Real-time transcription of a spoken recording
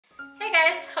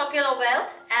Hey guys, hope you're all well.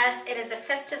 As it is a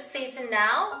festive season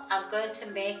now, I'm going to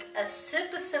make a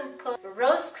super simple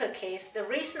rose cookies. The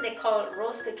reason they call it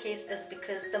rose cookies is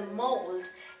because the mold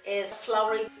is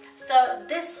floury. So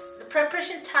the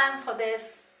preparation time for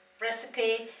this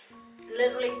recipe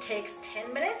literally takes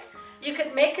 10 minutes. You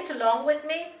could make it along with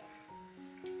me,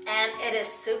 and it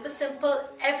is super simple.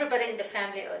 Everybody in the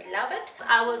family would love it.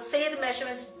 I will say the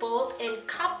measurements both in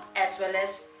cup as well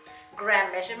as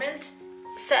gram measurement.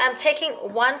 So I'm taking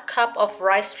 1 cup of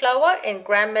rice flour. In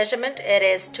gram measurement it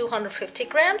is 250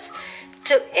 grams.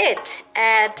 To it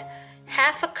add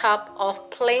half a cup of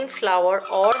plain flour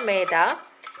or maida.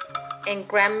 In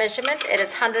gram measurement it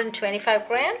is 125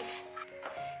 grams.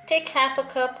 Take half a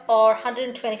cup or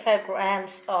 125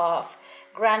 grams of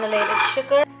granulated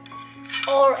sugar,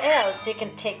 or else you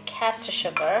can take caster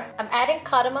sugar. I'm adding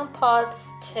cardamom pods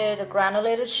to the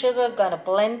granulated sugar. Gonna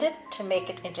blend it to make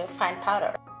it into a fine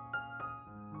powder.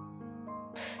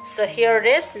 So here it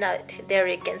is. Now there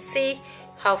you can see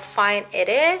how fine it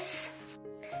is.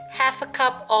 Half a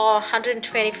cup or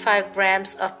 125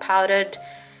 grams of powdered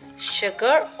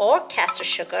sugar or caster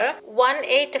sugar.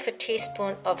 1/8 of a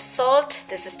teaspoon of salt.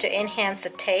 This is to enhance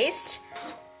the taste.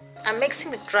 I'm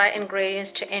mixing the dry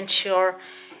ingredients to ensure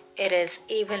it is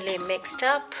evenly mixed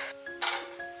up.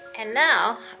 And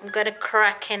now I'm going to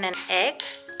crack in an egg.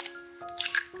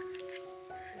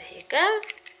 There you go.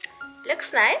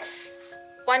 Looks nice.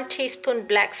 1 teaspoon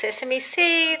black sesame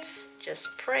seeds. Just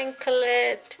sprinkle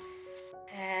it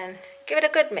and give it a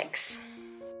good mix.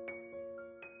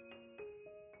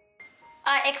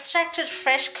 I extracted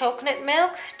fresh coconut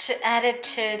milk to add it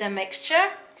to the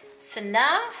mixture. So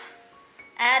now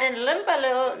add in little by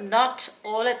little, not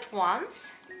all at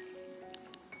once.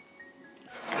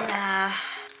 Now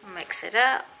mix it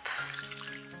up.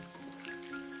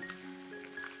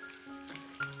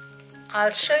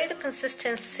 I'll show you the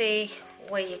consistency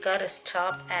where you gotta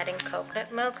stop adding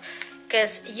coconut milk,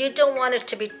 because you don't want it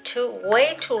to be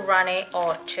way too runny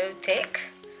or too thick.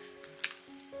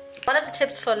 One of the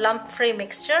tips for lump-free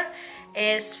mixture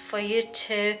is for you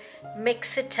to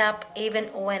mix it up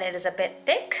even when it is a bit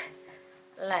thick,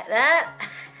 like that,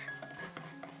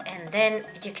 and then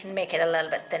you can make it a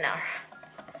little bit thinner.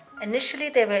 Initially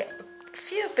there were a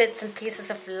few bits and pieces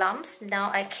of lumps. Now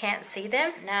I can't see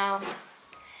them. Now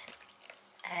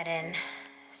add in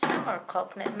some more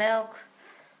coconut milk.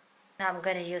 Now I'm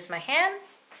going to use my hand.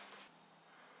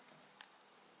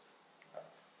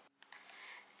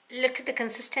 Look at the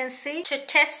consistency. To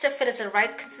test if it is the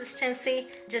right consistency,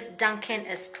 just dunk in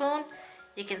a spoon.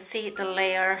 You can see the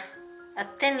layer, a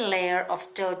thin layer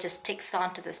of dough just sticks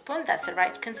onto the spoon. That's the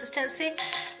right consistency.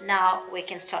 Now we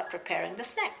can start preparing the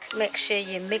snack. Make sure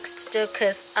you mix the dough,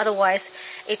 because otherwise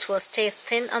it will stay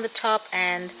thin on the top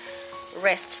and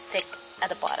rest thick at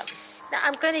the bottom. Now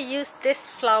I'm going to use this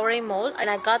floury mold, and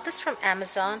I got this from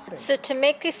Amazon. So to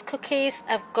make these cookies,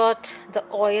 I've got the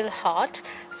oil hot.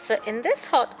 So in this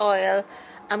hot oil,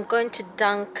 I'm going to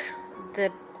dunk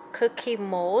the cookie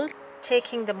mold,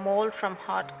 taking the mold from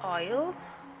hot oil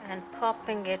and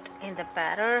popping it in the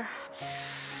batter.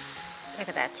 Look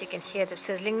at that, you can hear the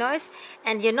sizzling noise.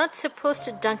 And you're not supposed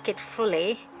to dunk it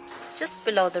fully, just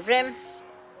below the rim.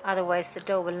 Otherwise the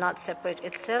dough will not separate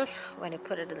itself when you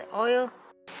put it in the oil.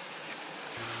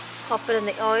 Pop it in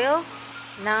the oil.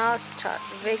 Now start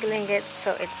wiggling it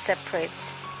so it separates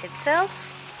itself.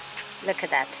 Look at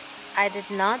that. I did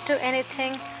not do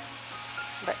anything,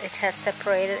 but it has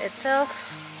separated itself.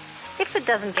 If it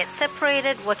doesn't get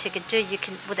separated, what you can do, you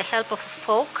can, with the help of a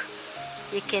fork,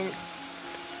 you can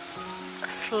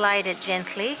slide it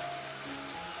gently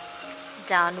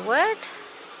downward,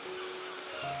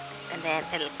 and then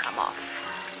it'll come off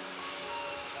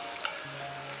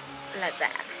like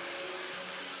that.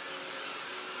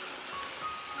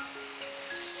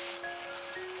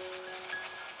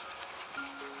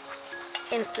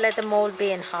 Let the mold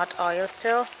be in hot oil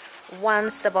still.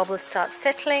 Once the bubbles start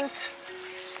settling,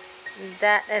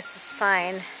 that is a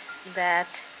sign that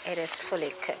it is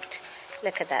fully cooked.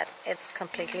 Look at that, it's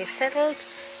completely settled.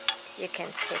 You can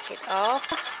take it off.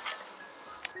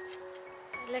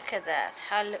 Look at that,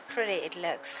 how pretty it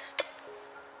looks.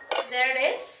 There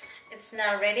it is. It's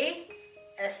now ready.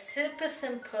 A super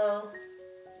simple,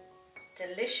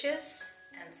 delicious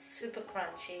and super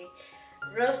crunchy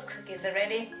roast cookies are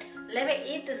ready. Let me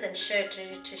eat this and show it to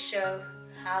you to show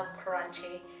how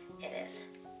crunchy it is.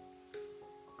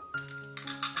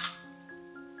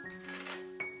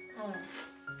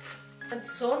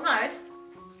 It's so nice.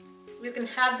 You can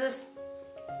have this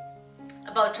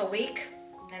about a week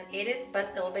and eat it,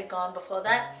 but it'll be gone before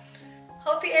that.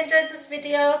 Hope you enjoyed this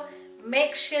video.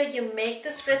 Make sure you make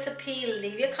this recipe,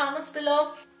 leave your comments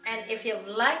below, And if you've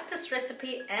liked this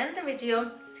recipe and the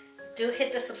video, do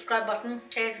hit the subscribe button,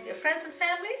 share it with your friends and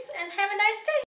families, and have a nice day.